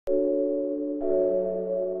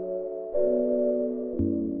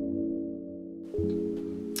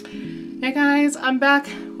Hey guys, I'm back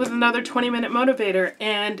with another 20-minute motivator,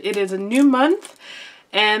 and it is a new month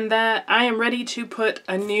and that I am ready to put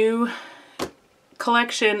a new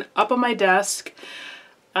collection up on my desk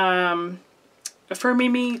for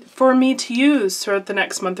me to use throughout the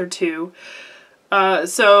next month or two.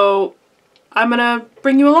 So I'm gonna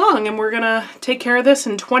bring you along and we're gonna take care of this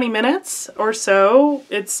in 20 minutes or so.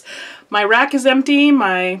 My rack is empty,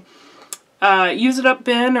 my use it up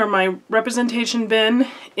bin or my representation bin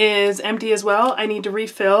is empty as well. I need to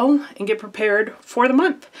refill and get prepared for the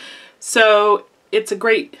month. So it's a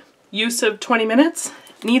great use of 20 minutes.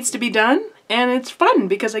 It needs to be done, and it's fun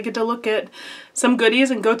because I get to look at some goodies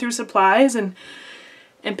and go through supplies and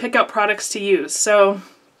pick out products to use. So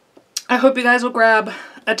I hope you guys will grab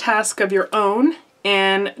a task of your own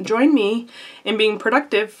and join me in being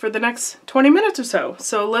productive for the next 20 minutes or so.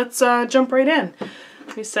 So let's jump right in.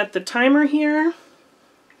 Let me set the timer here.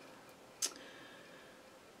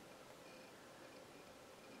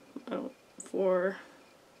 For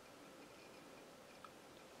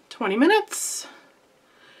 20 minutes.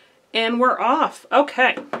 And we're off.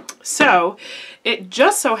 Okay, so it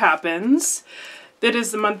just so happens that it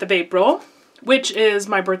is the month of April, which is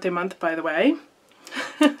my birthday month, by the way.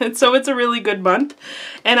 So it's a really good month.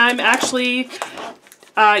 And I'm actually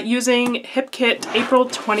using Hip Kit April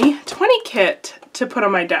 2020 kit to put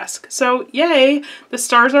on my desk. So yay, the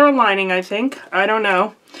stars are aligning, I think. I don't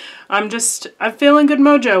know. I'm feeling good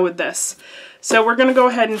mojo with this. So we're gonna go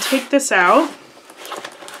ahead and take this out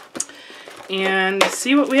and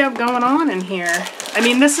see what we have going on in here. I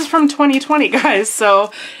mean, this is from 2020, guys,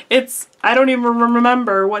 so I don't even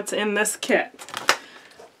remember what's in this kit.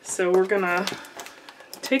 So we're gonna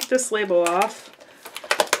take this label off.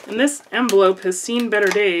 And this envelope has seen better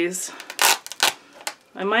days.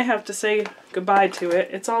 I might have to say goodbye to it.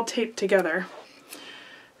 It's all taped together.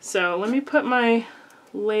 So let me put my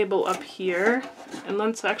label up here, and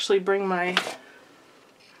let's actually bring my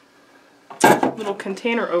little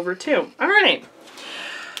container over too. All right.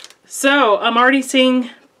 So I'm already seeing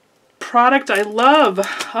product I love.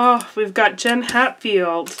 Oh, we've got Jen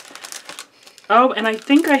Hadfield. Oh, and I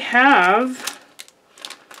think I have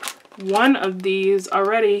one of these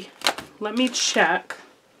already. Let me check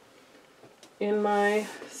in my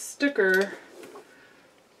sticker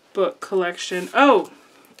book collection. Oh,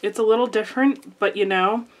 it's a little different, but you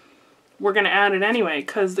know, we're gonna add it anyway,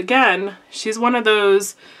 because again, she's one of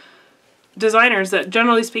those designers that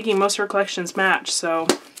generally speaking most of her collections match. So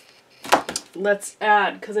let's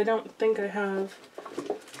add, because I don't think I have.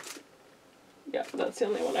 Yeah, that's the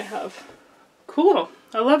only one I have. Cool.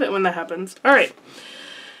 I love it when that happens. All right.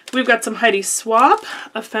 We've got some Heidi Swapp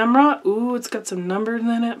ephemera. Ooh, it's got some numbers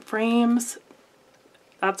in it, frames.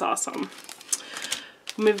 That's awesome.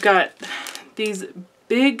 We've got these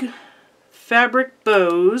big fabric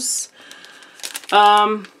bows.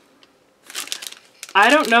 I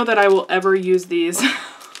don't know that I will ever use these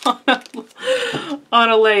on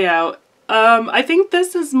a layout. I think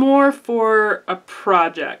this is more for a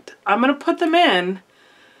project. I'm going to put them in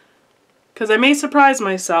because I may surprise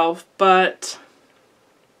myself, but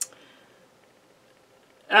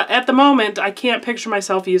at the moment, I can't picture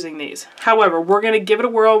myself using these. However, we're going to give it a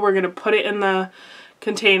whirl. We're going to put it in the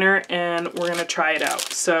container and we're going to try it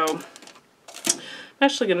out. So I'm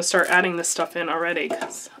actually going to start adding this stuff in already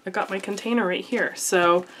because I got my container right here.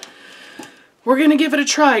 So we're going to give it a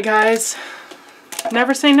try, guys.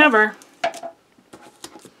 Never say never.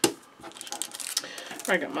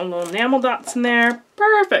 I got my little enamel dots in there.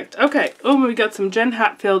 Perfect. Okay. Oh, we got some Jen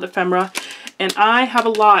Hadfield ephemera. And I have a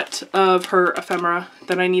lot of her ephemera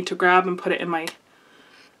that I need to grab and put it in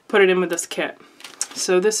with this kit.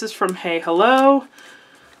 So this is from Hey Hello.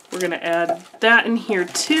 We're gonna add that in here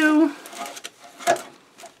too.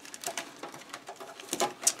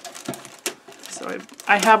 So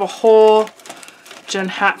I have a whole Jen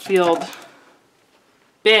Hadfield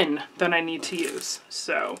bin that I need to use.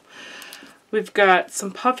 So we've got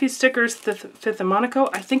some puffy stickers, Fifth and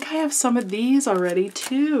Monaco. I think I have some of these already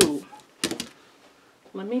too.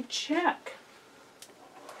 Let me check.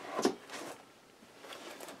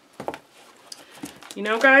 You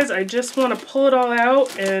know, guys, I just want to pull it all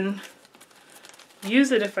out and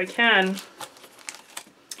use it if I can.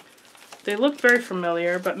 They look very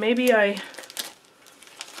familiar, but maybe oh,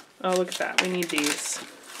 look at that. We need these.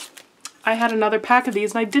 I had another pack of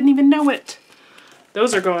these and I didn't even know it.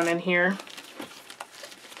 Those are going in here.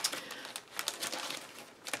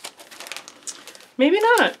 Maybe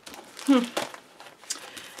not.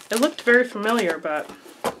 It looked very familiar, but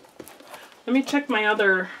let me check my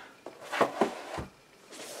other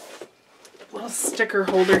little sticker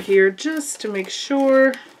holder here just to make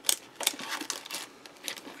sure.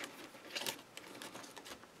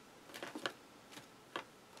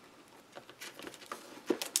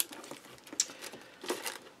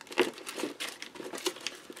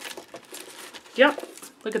 Yep,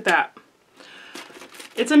 look at that.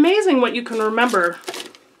 It's amazing what you can remember,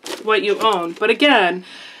 what you own. But again,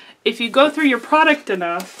 if you go through your product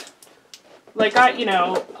enough, like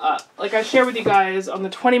I share with you guys on the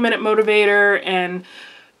 20-minute motivator and,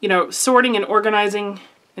 you know, sorting and organizing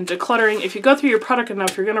and decluttering, if you go through your product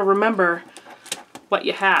enough, you're going to remember what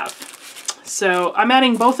you have. So I'm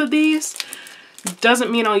adding both of these. Doesn't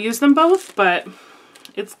mean I'll use them both, but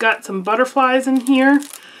it's got some butterflies in here.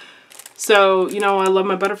 So, you know, I love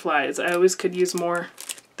my butterflies. I always could use more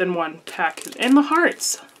than one pack. And the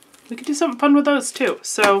hearts. We could do something fun with those too.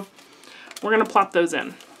 So we're going to plop those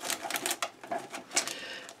in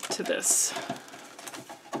to this.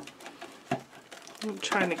 I'm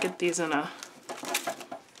trying to get these in a...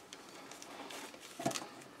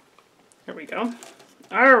 There we go.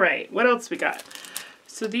 All right, what else we got?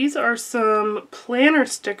 So these are some planner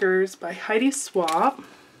stickers by Heidi Swapp.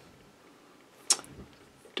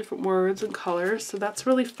 Different words and colors, so that's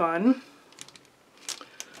really fun.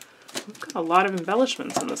 We've got a lot of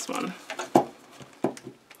embellishments in this one.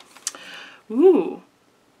 Ooh.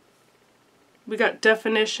 We got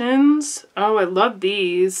definitions. Oh, I love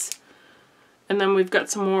these. And then we've got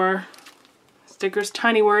some more stickers,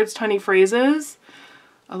 tiny words, tiny phrases.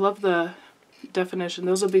 I love the definition.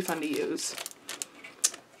 Those will be fun to use.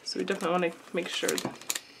 So we definitely want to make sure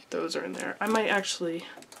those are in there. I might actually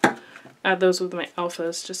add those with my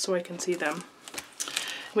alphas just so I can see them.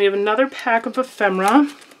 We have another pack of ephemera.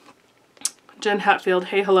 Jen Hadfield,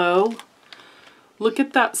 hey, hello. Look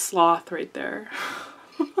at that sloth right there.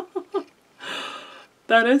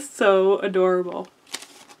 That is so adorable.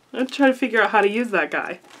 I'm trying to figure out how to use that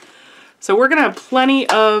guy. So we're going to have plenty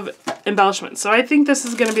of embellishments. So I think this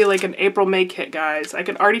is going to be like an April-May kit, guys. I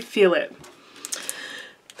can already feel it.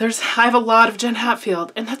 I have a lot of Jen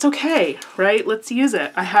Hadfield, and that's okay, right? Let's use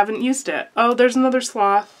it. I haven't used it. Oh, there's another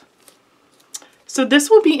sloth. So this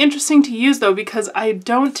will be interesting to use, though, because I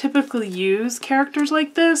don't typically use characters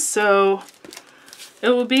like this, so it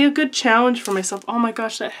will be a good challenge for myself. Oh my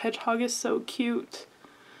gosh, that hedgehog is so cute.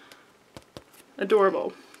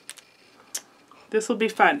 Adorable. This will be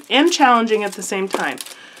fun and challenging at the same time.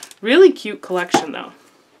 Really cute collection, though.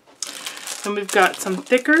 And we've got some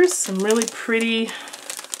thickers, some really pretty...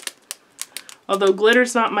 Although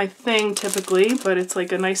glitter's not my thing typically, but it's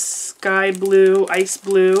like a nice sky blue, ice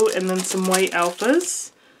blue, and then some white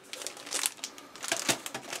alphas.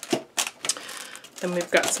 Then we've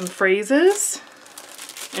got some phrases,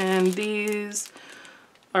 and these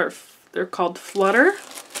are, they're called Flutter.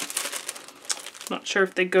 Not sure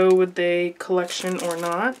if they go with the collection or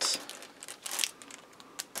not.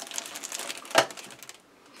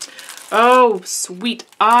 Oh, sweet.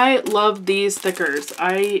 I love these stickers.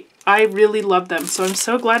 I really love them, so I'm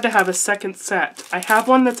so glad to have a second set. I have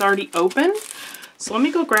one that's already open, so let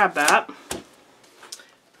me go grab that.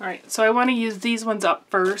 Alright, so I want to use these ones up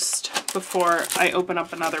first before I open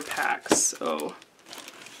up another pack. So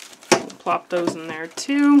I'll plop those in there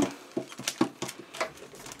too.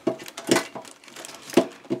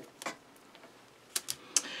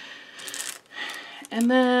 And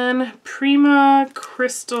then Prima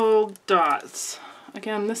Crystal Dots.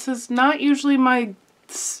 Again, this is not usually my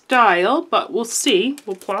style, but we'll see.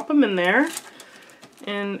 We'll plop them in there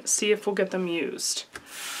and see if we'll get them used.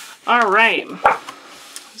 All right,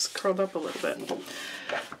 just curled up a little bit.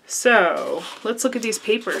 So let's look at these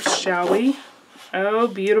papers, shall we? Oh,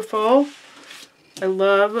 beautiful. I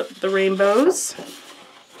love the rainbows.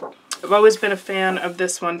 I've always been a fan of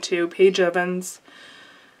this one too. Paige Evans,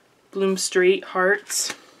 Bloom Street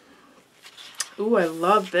Hearts. Ooh, I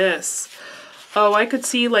love this. Oh, I could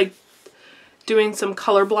see like doing some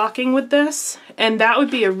color blocking with this, and that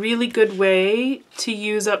would be a really good way to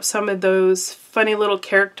use up some of those funny little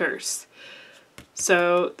characters.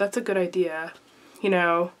 So that's a good idea, you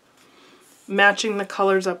know, matching the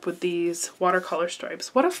colors up with these watercolor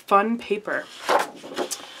stripes. What a fun paper.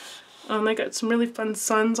 They got some really fun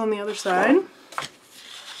suns on the other side.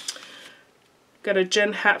 Got a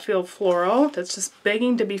Jen Hadfield floral that's just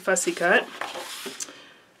begging to be fussy cut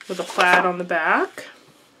with a plaid on the back.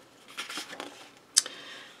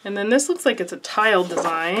 And then this looks like it's a tile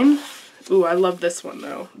design. Ooh, I love this one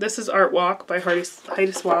though. This is Art Walk by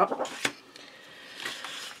Heidi Swapp.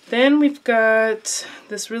 Then we've got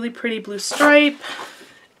this really pretty blue stripe.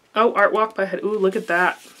 Oh, Art Walk by Heidi. Ooh, look at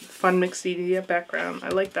that. Fun mixed media background. I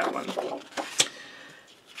like that one.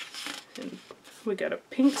 And we got a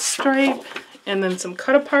pink stripe. And then some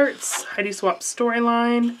cut-aparts. Heidi Swapp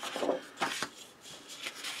storyline.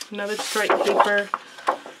 Another stripe paper.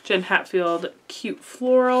 Jen Hadfield cute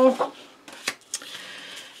floral.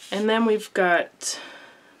 And then we've got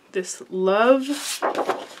this love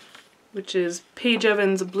which is Paige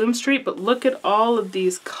Evans Bloom Street, but look at all of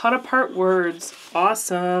these cut apart words.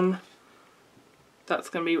 Awesome. That's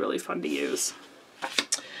going to be really fun to use.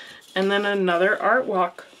 And then another art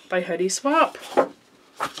walk by Heidi Swap.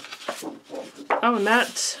 Oh, and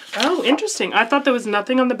that, oh, interesting. I thought there was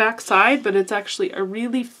nothing on the back side, but it's actually a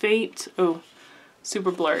really faint, oh,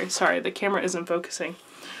 super blurry. Sorry, the camera isn't focusing.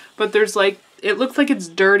 But there's like, it looks like it's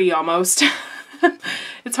dirty almost.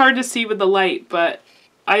 It's hard to see with the light, but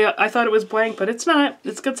I thought it was blank, but it's not.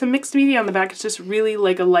 It's got some mixed media on the back. It's just really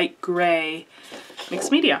like a light gray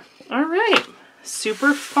mixed media. All right,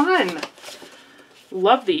 super fun.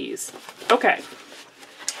 Love these. Okay,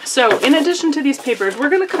 so in addition to these papers, we're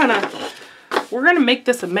gonna make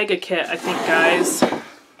this a mega kit, I think, guys.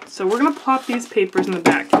 So we're gonna plop these papers in the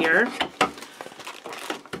back here.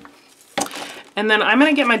 And then I'm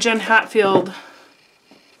gonna get my Jen Hadfield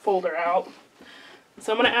folder out.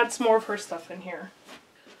 So I'm gonna add some more of her stuff in here.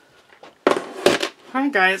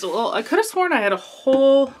 Alright guys, well I could have sworn I had a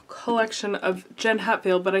whole collection of Jen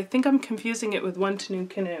Hadfield, but I think I'm confusing it with One Canoe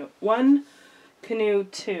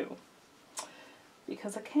 2.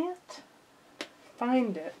 Because I can't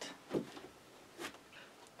find it.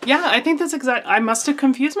 Yeah, I think that's I must have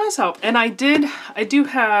confused myself. And I do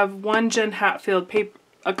have one Jen Hadfield paper,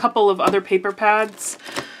 a couple of other paper pads,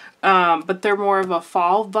 but they're more of a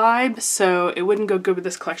fall vibe, so it wouldn't go good with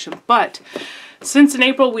this collection. But since in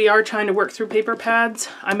April we are trying to work through paper pads,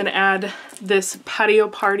 I'm going to add this Patio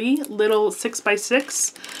Party little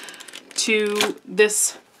 6x6 to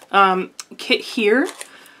this kit here,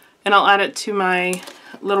 and I'll add it to my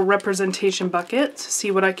little representation bucket to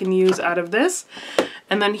see what I can use out of this.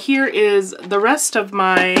 And then here is the rest of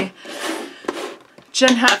my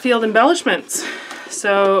Jen Hadfield embellishments.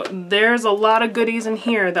 So there's a lot of goodies in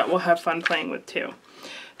here that we'll have fun playing with too.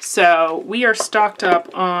 So we are stocked up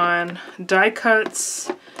on die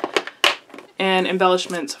cuts and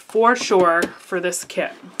embellishments for sure for this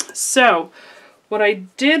kit. So what I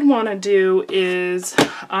did want to do is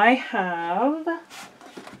I have a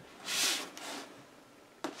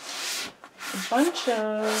bunch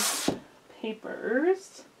of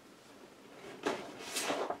papers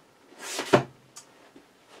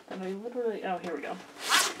and I literally, oh, here we go.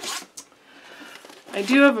 I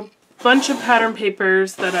do have a bunch of pattern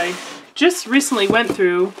papers that I just recently went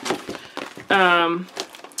through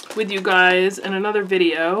with you guys in another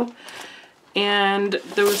video, and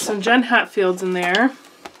there was some Jen Hadfields in there.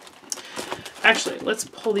 Actually, let's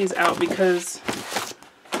pull these out because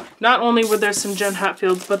not only were there some Jen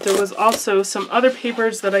Hadfields, but there was also some other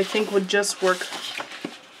papers that I think would just work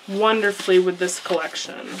wonderfully with this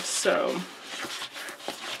collection. So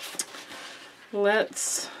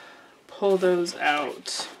let's pull those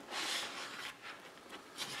out.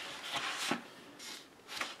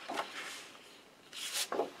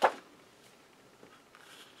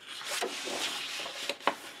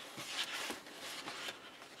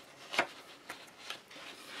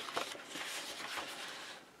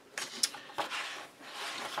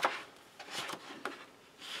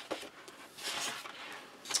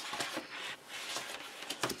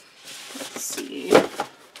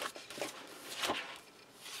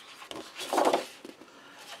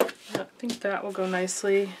 I think that will go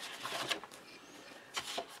nicely.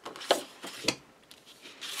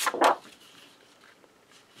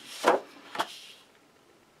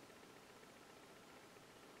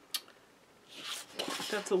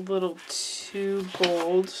 That's a little too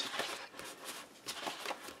bold.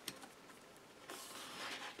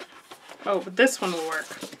 Oh, but this one will work.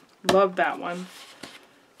 Love that one.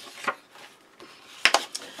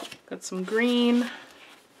 Got some green.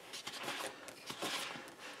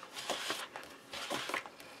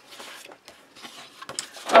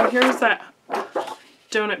 Oh, here's that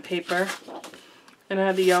donut paper, and I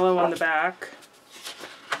had the yellow on the back.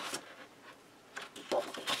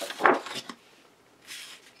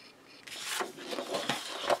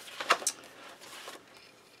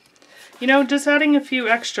 You know, just adding a few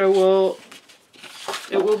extra will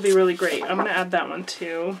be really great. I'm going to add that one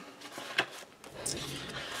too.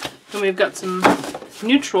 Then we've got some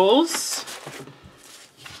neutrals.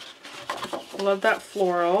 Love that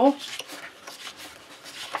floral.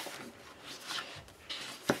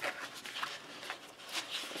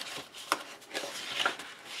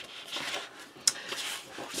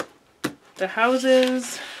 The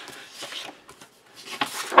houses.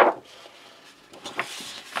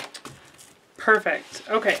 Perfect.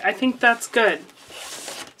 Okay, I think that's good.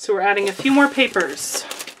 So we're adding a few more papers.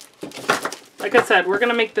 Like I said, we're going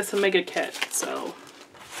to make this a mega kit, so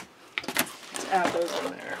let's add those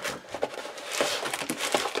in there.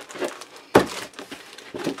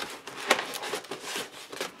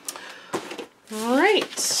 All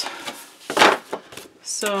right.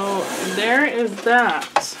 So there is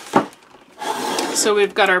that. So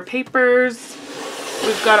we've got our papers,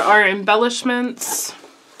 we've got our embellishments.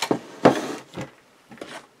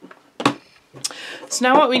 So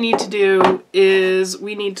now what we need to do is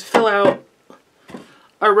we need to fill out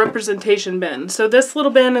our representation bin. So this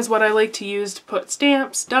little bin is what I like to use to put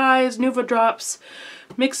stamps, dies, Nuva drops,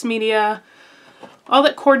 mixed media, all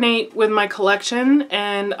that coordinate with my collection,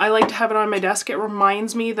 and I like to have it on my desk. It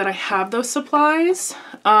reminds me that I have those supplies,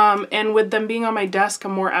 and with them being on my desk,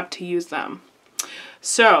 I'm more apt to use them.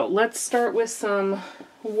 So let's start with some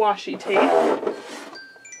washi tape.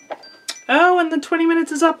 Oh, and the 20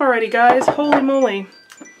 minutes is up already, guys. Holy moly.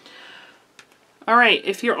 All right,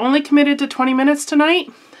 if you're only committed to 20 minutes tonight,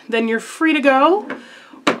 then you're free to go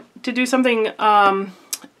to do something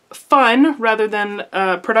fun rather than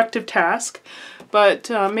a productive task. But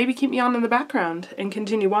maybe keep me on in the background and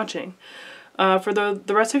continue watching. For the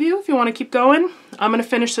rest of you, if you want to keep going, I'm going to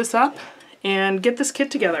finish this up and get this kit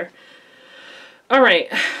together. All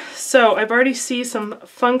right, so I've already seen some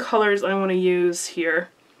fun colors I want to use here.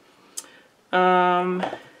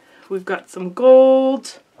 We've got some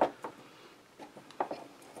gold,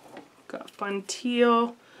 got fun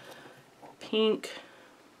teal, pink,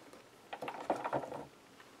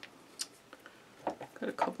 got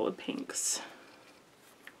a couple of pinks.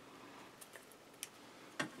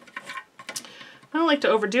 I don't like to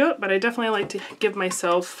overdo it, but I definitely like to give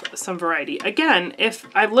myself some variety. Again, if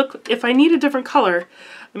I need a different color,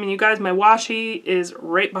 I mean, you guys, my washi is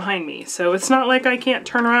right behind me, so it's not like I can't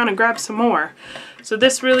turn around and grab some more. So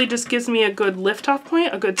this really just gives me a good lift-off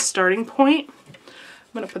point, a good starting point.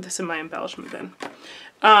 I'm going to put this in my embellishment bin.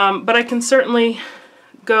 But I can certainly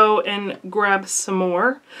go and grab some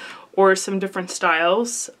more or some different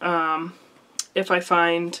styles if I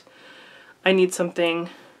find I need something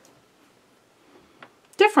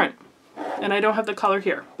different and I don't have the color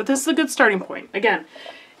here. But this is a good starting point. Again,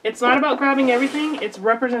 it's not about grabbing everything, it's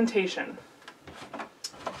representation.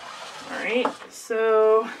 Alright,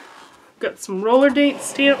 so got some roller date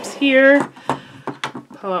stamps here.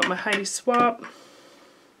 Pull out my Heidi Swap.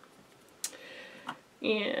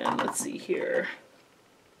 And let's see here.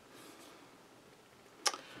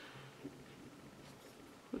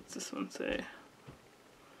 What's this one say?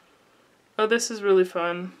 Oh, this is really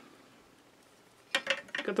fun.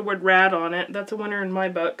 Got the word rad on it. That's a winner in my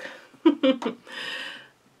book.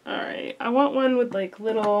 Alright, I want one with like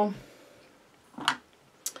little...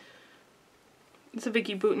 It's a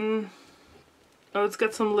Vicky Boutin. Oh, it's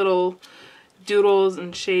got some little doodles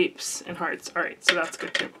and shapes and hearts. Alright, so that's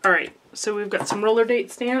good too. Alright, so we've got some roller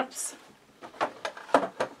date stamps.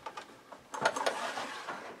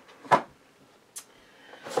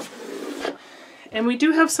 And we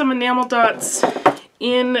do have some enamel dots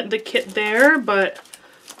in the kit there, but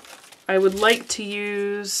I would like to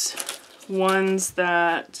use ones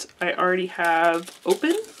that I already have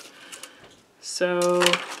open. So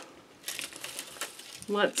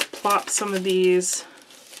let's plop some of these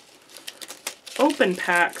open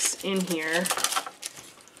packs in here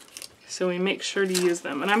so we make sure to use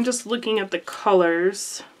them. And I'm just looking at the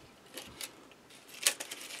colors.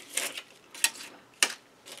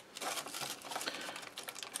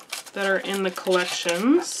 That are in the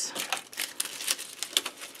collections.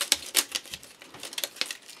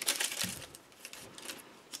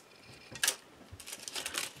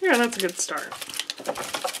 Yeah, that's a good start.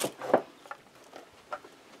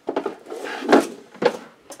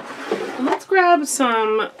 And let's grab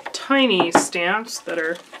some tiny stamps that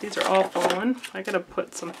are, these are all fallen. I gotta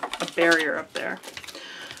put a barrier up there.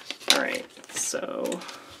 Alright, so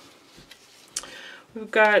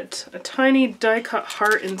we've got a tiny die-cut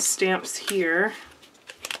heart and stamps here.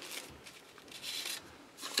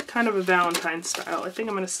 Kind of a Valentine style. I think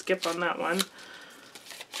I'm going to skip on that one.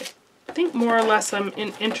 I think more or less I'm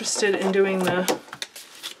interested in doing the...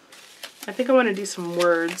 I think I want to do some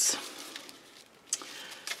words.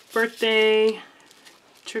 Birthday,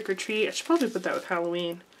 trick or treat. I should probably put that with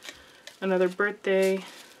Halloween. Another birthday,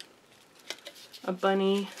 a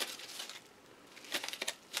bunny.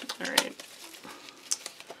 Alright.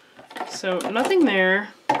 So nothing there.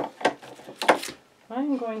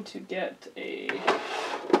 I'm going to get a...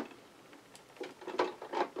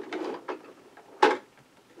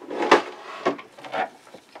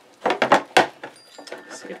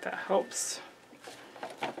 see if that helps.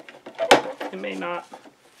 It may not.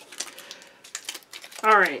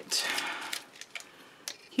 Alright.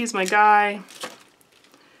 He's my guy.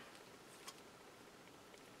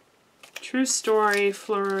 True story,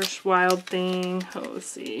 flourish, wild thing. Oh, let's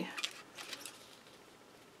see.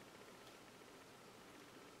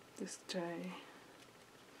 This day.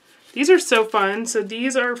 These are so fun. So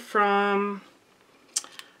these are from,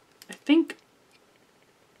 I think,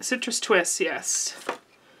 Citrus Twists, yes.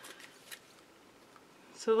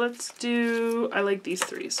 So let's do, I like these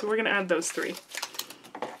 3, so we're going to add those 3.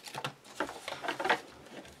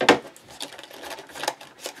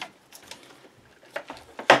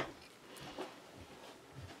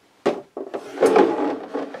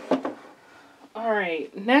 All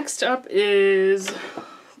right, next up is,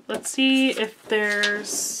 let's see if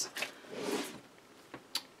there's,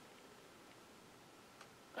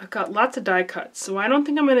 I've got lots of die cuts, so I don't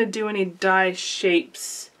think I'm going to do any die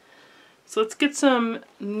shapes. So let's get some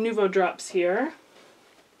Nouveau drops here.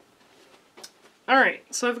 All right,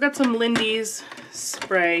 so I've got some Lindy's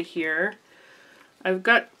spray here. I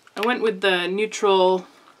went with the neutral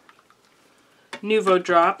Nouveau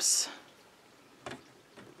drops.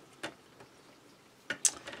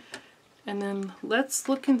 And then let's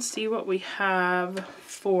look and see what we have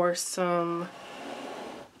for some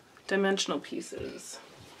dimensional pieces.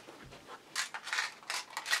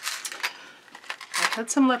 I had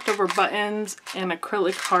some leftover buttons and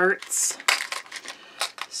acrylic hearts,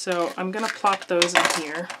 so I'm going to plop those in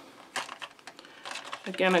here.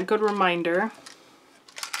 Again, a good reminder.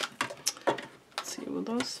 Let's see, will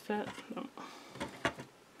those fit? No.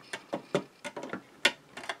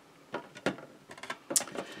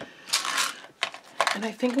 And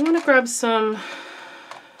I think I'm going to grab some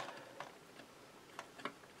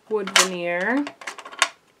wood veneer.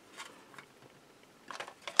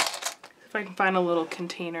 If I can find a little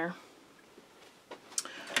container.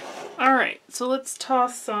 Alright, so let's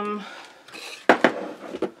toss some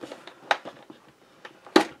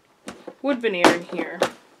wood veneer in here.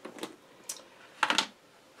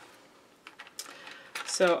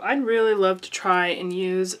 So I'd really love to try and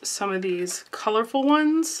use some of these colorful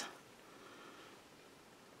ones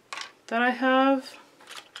that I have.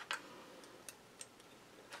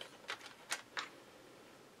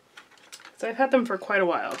 So I've had them for quite a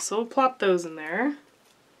while, so we'll plop those in there.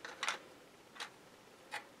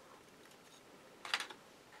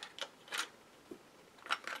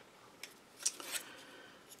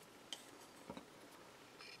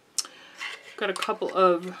 Got a couple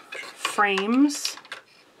of frames.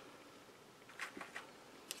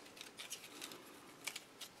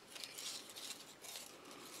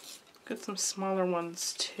 Got some smaller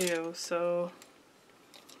ones too, so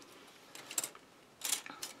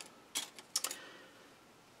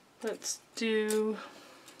let's do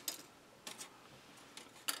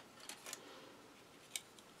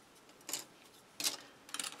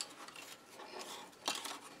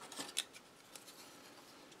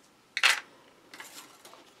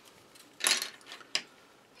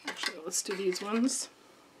actually, let's do these ones.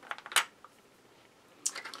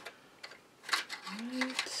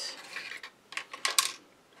 Right.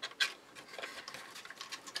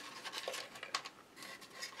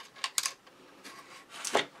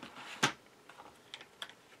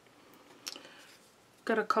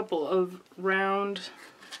 Got a couple of round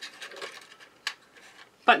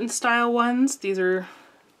button style ones. These are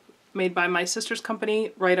made by my sister's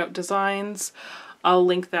company, Right Out Designs. I'll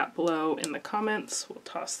link that below in the comments. We'll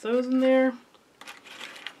toss those in there.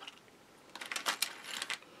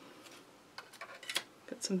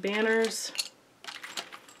 Got some banners.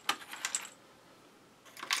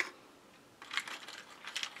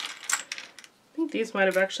 I think these might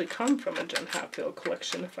have actually come from a Jen Hadfield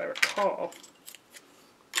collection if I recall.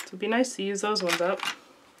 It'd be nice to use those ones up.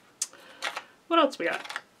 What else we got?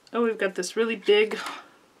 Oh, we've got this really big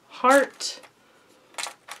heart.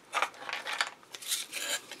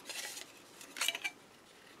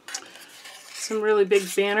 Some really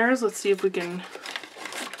big banners. Let's see if we can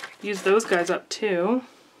use those guys up too.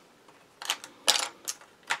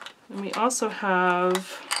 And we also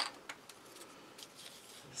have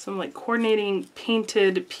some like coordinating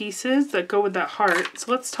painted pieces that go with that heart.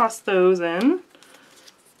 So let's toss those in.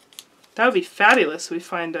 That would be fabulous. We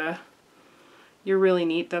find a, you're really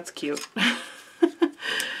neat. That's cute.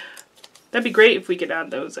 That'd be great if we could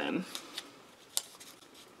add those in.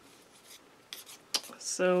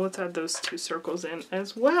 So let's add those 2 circles in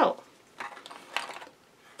as well.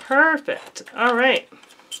 Perfect. All right.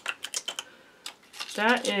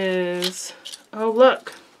 That is, oh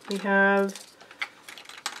look, we have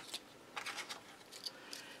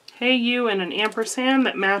Hey You and an ampersand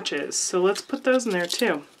that matches. So let's put those in there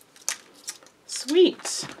too.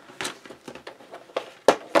 Sweet.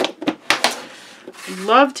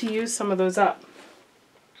 Love to use some of those up.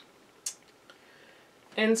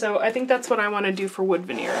 And so I think that's what I want to do for wood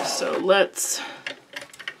veneer. So let's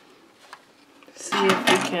see if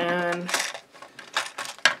we can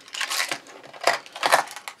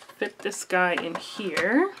fit this guy in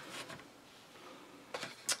here.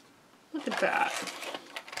 Look at that.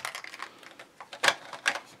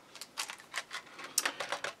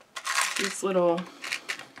 These little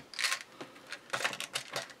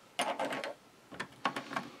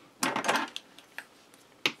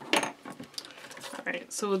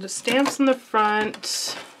Alright, so we'll do stamps in the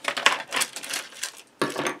front.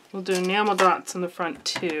 We'll do enamel dots in the front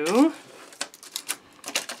too.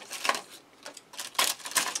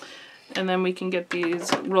 And then we can get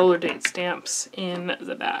these roller date stamps in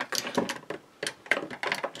the back.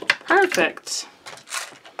 Perfect.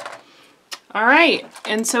 All right,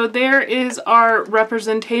 and so there is our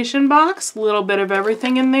representation box. A little bit of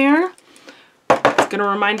everything in there. It's gonna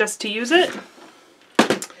remind us to use it.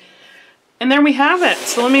 And there we have it.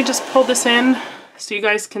 So let me just pull this in so you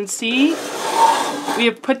guys can see. We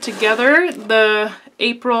have put together the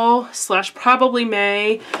April / probably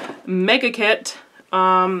May mega kit.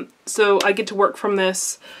 So I get to work from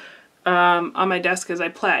this on my desk as I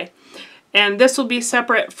play. And this will be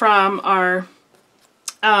separate from our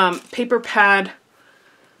paper pad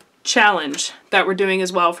challenge that we're doing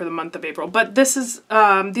as well for the month of April. But this is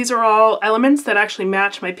these are all elements that actually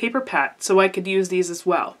match my paper pad, so I could use these as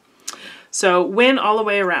well. So win all the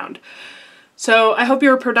way around. So I hope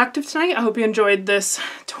you were productive tonight. I hope you enjoyed this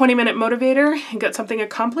 20-minute motivator and got something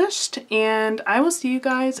accomplished. And I will see you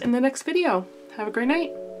guys in the next video. Have a great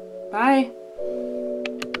night. Bye.